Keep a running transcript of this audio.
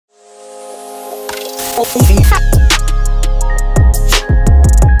How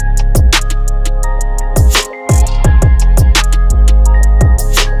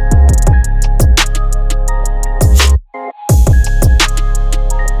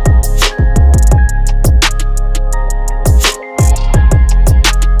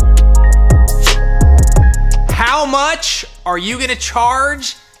much are you gonna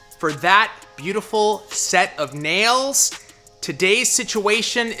charge for that beautiful set of nails? Today's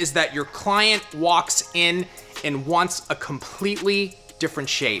situation is that your client walks in and wants a completely different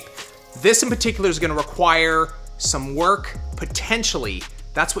shape. This in particular is gonna require some work, potentially.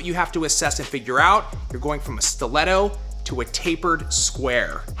 That's what you have to assess and figure out. You're going from a stiletto to a tapered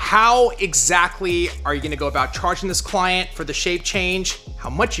square. How exactly are you gonna go about charging this client for the shape change?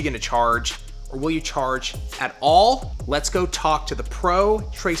 How much are you gonna charge? Or will you charge at all? Let's go talk to the pro,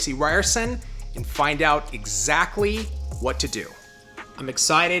 Tracey Reierson, and find out exactly what to do. I'm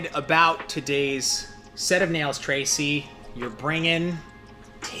excited about today's set of nails, Tracey. You're bringing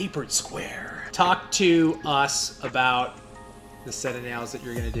tapered square. Talk to us about the set of nails that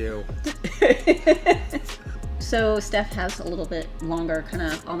you're gonna do. So Steph has a little bit longer kind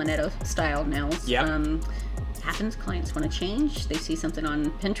of almanetto style nails. Yeah. Happens clients want to change. They see something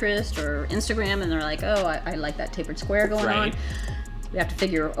on Pinterest or Instagram and they're like, oh, I like that tapered square going on. We have to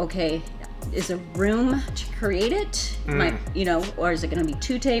figure, okay, is there room to create it? Like, you know, or is it going to be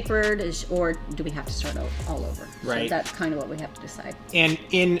too tapered? Or do we have to start all over? Right. So that's kind of what we have to decide. And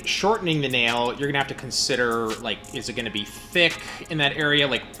in shortening the nail, you're gonna have to consider, like, is it gonna be thick in that area?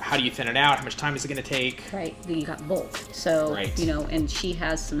 Like, how do you thin it out? How much time is it gonna take? Right, you got bulk. So, you know, and she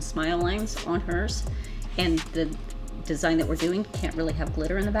has some smile lines on hers. And the design that we're doing can't really have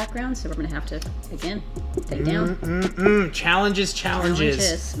glitter in the background, so we're gonna have to, again, take down. Challenges.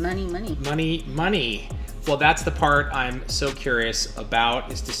 Money. Well, that's the part I'm so curious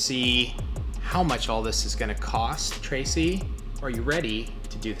about, is to see how much all this is gonna cost. Tracey, are you ready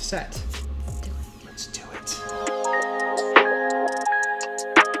to do the set? Let's do it.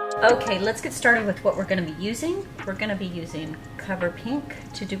 Okay, let's get started with what we're gonna be using. We're gonna be using Cover Pink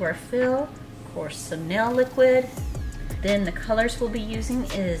to do our fill. Of course, some nail liquid. Then the colors we'll be using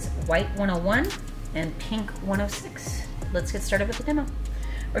is White 101 and Pink 106. Let's get started with the demo.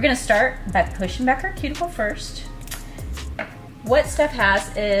 We're gonna start by pushing back our cuticle first. What Steph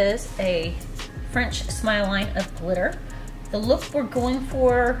has is a French smile line of glitter. The look we're going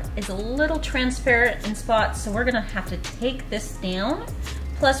for is a little transparent in spots, so we're gonna have to take this down.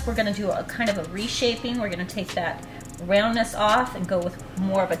 Plus, we're gonna do a kind of a reshaping. We're gonna take that roundness off and go with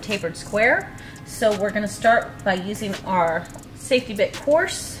more of a tapered square. So we're gonna start by using our safety Bit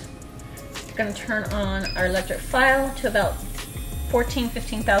Coarse. We're gonna turn on our electric file to about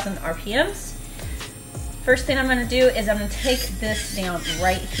 15,000 RPMs. First thing I'm gonna do is I'm gonna take this down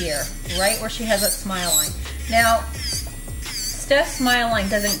right here, right where she has that smile line. Now, Steph's smile line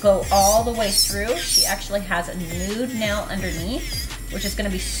doesn't go all the way through. She actually has a nude nail underneath, which is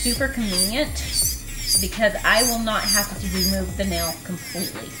gonna be super convenient because I will not have to remove the nail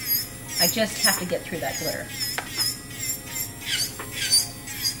completely. I just have to get through that glitter.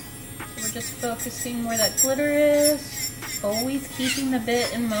 So we're just focusing where that glitter is, always keeping the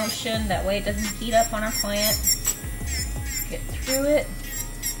bit in motion, that way it doesn't heat up on our client. Get through it.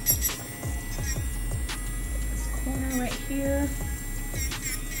 This corner right here.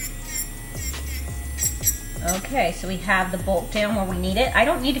 Okay, so we have the bulk down where we need it. I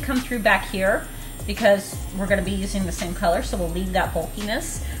don't need to come through back here because we're gonna be using the same color, so we'll leave that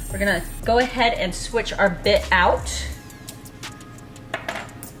bulkiness. We're gonna go ahead and switch our bit out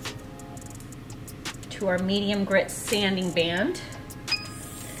to our medium grit sanding band.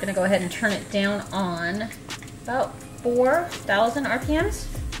 I'm gonna go ahead and turn it down on about 4,000 RPMs.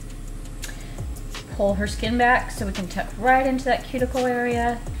 Pull her skin back so we can tuck right into that cuticle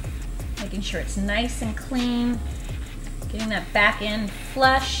area, making sure it's nice and clean, getting that back end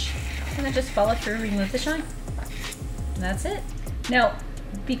flush. And then just follow through, remove the shine. And that's it. Now,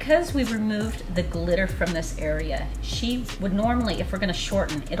 because we removed the glitter from this area, she would normally, if we're gonna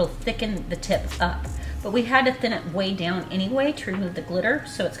shorten, it'll thicken the tip up. But we had to thin it way down anyway to remove the glitter,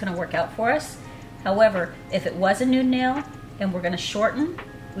 so it's gonna work out for us. However, if it was a nude nail and we're gonna shorten,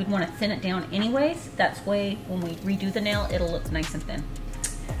 we'd wanna thin it down anyways. That's way, when we redo the nail, it'll look nice and thin.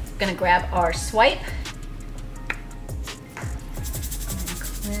 Gonna grab our swipe.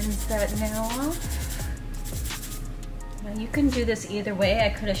 Cleanse that nail off. Now you can do this either way. I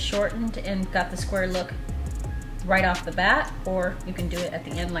could have shortened and got the square look right off the bat, or you can do it at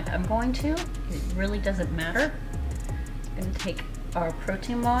the end like I'm going to. It really doesn't matter. I'm going to take our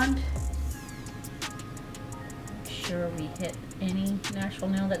protein bond. Make sure we hit any natural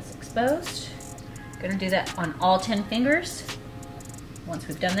nail that's exposed. Gonna do that on all 10 fingers. Once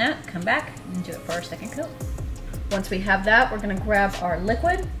we've done that, come back and do it for our second coat. Once we have that, we're gonna grab our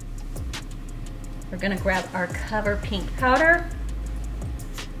liquid. We're gonna grab our Cover Pink powder.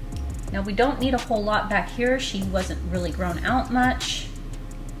 Now we don't need a whole lot back here. She wasn't really grown out much.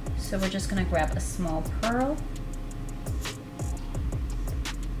 So we're just gonna grab a small pearl.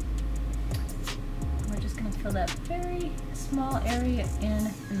 We're just gonna fill that very small area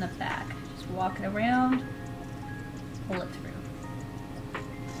in the back. Just walk it around, pull it through.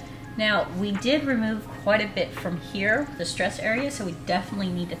 Now we did remove quite a bit from here, the stress area, so we definitely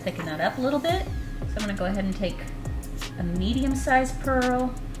need to thicken that up a little bit. So I'm gonna go ahead and take a medium-sized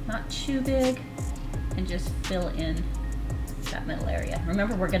pearl, not too big, and just fill in that middle area.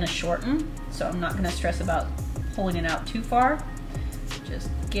 Remember, we're gonna shorten, so I'm not gonna stress about pulling it out too far. Just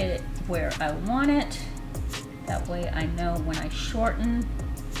get it where I want it. That way I know when I shorten,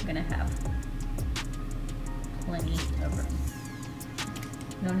 I'm gonna have plenty of room.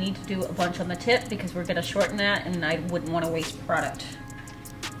 No need to do a bunch on the tip because we're gonna shorten that and I wouldn't wanna waste product.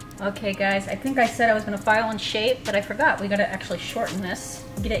 Okay guys, I think I said I was gonna file and shape, but I forgot. We gotta actually shorten this,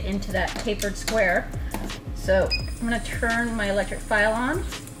 get it into that tapered square. So I'm gonna turn my electric file on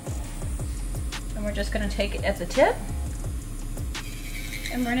and we're just gonna take it at the tip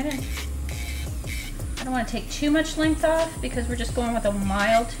and run it in. I don't wanna take too much length off because we're just going with a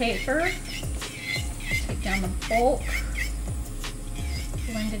mild taper. Take down the bulk,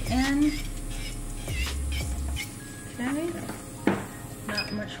 blend it in. Okay.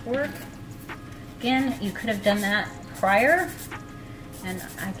 Not much work. Again, you could have done that prior, and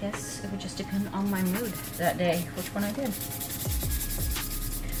I guess it would just depend on my mood that day, which one I did. I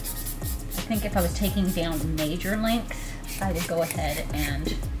think if I was taking down major length, I would go ahead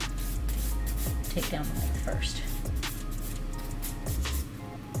and take down the length first.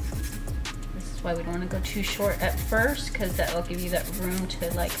 This is why we don't want to go too short at first, because that will give you that room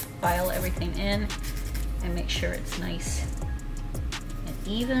to like file everything in and make sure it's nice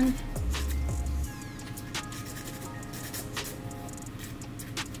even.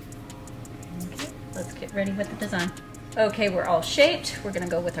 Okay, let's get ready with the design. Okay, we're all shaped. We're gonna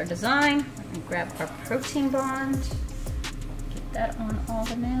go with our design. We're gonna grab our protein bond, get that on all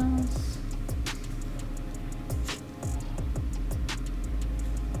the nails.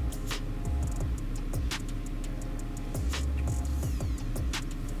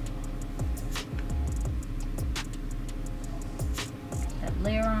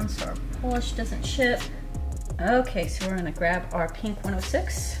 Layer on so our polish doesn't chip. Okay, so we're gonna grab our pink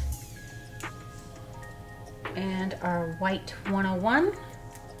 106 and our white 101.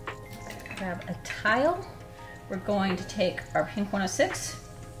 Grab a tile. We're going to take our pink 106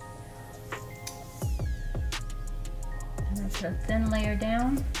 and then put a thin layer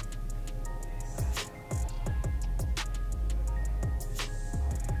down.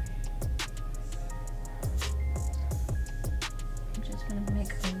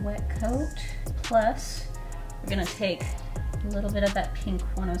 Wet coat, plus we're going to take a little bit of that pink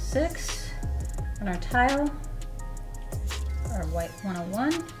 106 on our tile, our white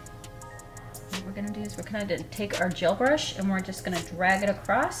 101. What we're going to do is we're going to take our gel brush and we're just going to drag it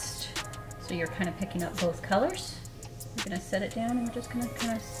across so you're kind of picking up both colors. We're going to set it down and we're just going to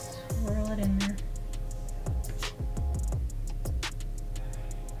kind of swirl it in there.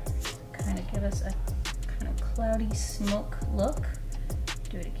 Kind of give us a kind of cloudy smoke look.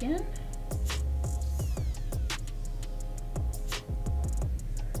 Do it again.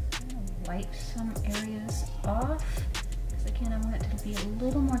 Wipe some areas off, because again I want it to be a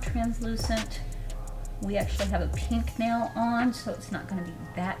little more translucent. We actually have a pink nail on, so it's not going to be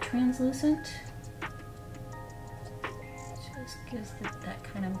that translucent. Just gives that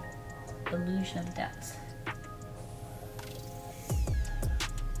kind of illusion of depth.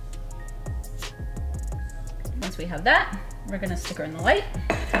 Once we have that, we're going to stick her in the light.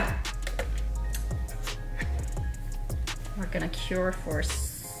 We're going to cure for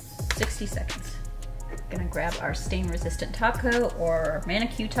 60 seconds. We're going to grab our stain resistant top coat or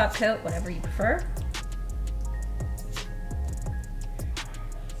manicure top coat, whatever you prefer.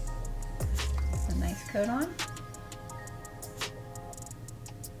 Put a nice coat on.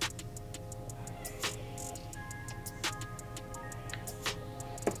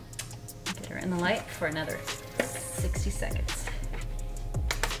 Get her in the light for another 60 seconds.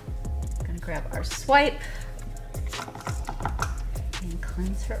 I'm gonna grab our swipe and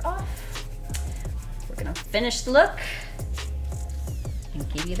cleanse her off. We're gonna finish the look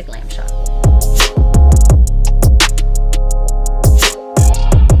and give you the glam shot.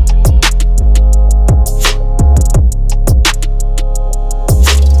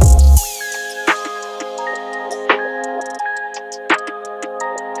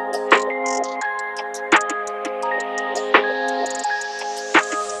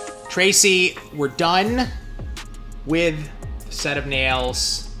 Tracey, we're done with the set of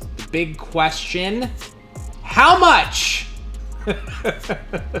nails. The big question, how much?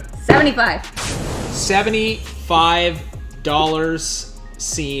 75. $75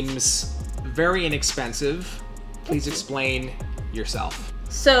 seems very inexpensive. Please explain yourself.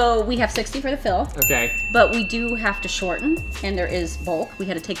 So we have 60 for the fill. Okay. But we do have to shorten, and there is bulk. We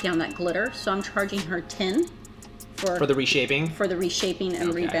had to take down that glitter, so I'm charging her 10 for the reshaping? For the reshaping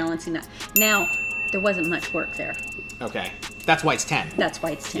and rebalancing that. Now, there wasn't much work there. Okay. That's why it's 10. That's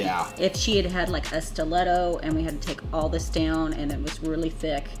why it's 10. Yeah. If she had had like a stiletto and we had to take all this down and it was really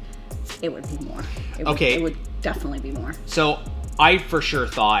thick, it would be more. It would definitely be more. So I for sure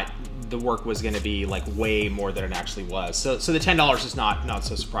thought the work was going to be like way more than it actually was. So the $10 is not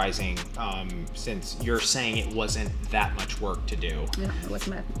so surprising, since you're saying it wasn't that much work to do. Yeah, it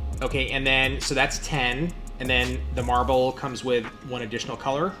wasn't bad. Okay, and then so that's 10, and then the marble comes with one additional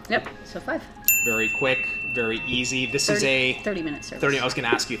color. Yep. So 5. Very quick, very easy. This is a 30-minute service. 30. I was going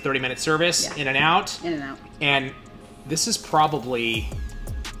to ask you 30-minute service, Yeah. in and out. In and out. And this is probably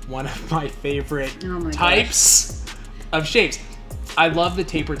one of my favorite my types of shapes. I love the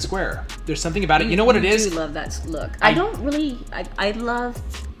tapered square. There's something about it. You know what it is? I do love that look. I don't really. I love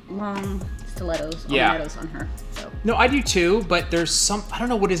long stilettos, stilettos on her. So. No, I do too. But there's some. I don't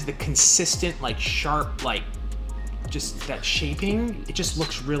know what is the consistent, like sharp, like just that shaping. It just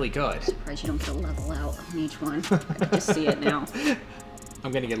looks really good. I'm surprised you don't get a level out on each one. I can just see it now.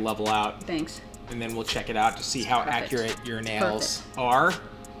 I'm gonna get a level out. Thanks. And then we'll check it out to see how Perfect. accurate your nails are.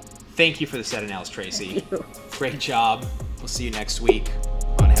 Thank you for the set of nails, Tracey. Thank you. Great job. We'll see you next week.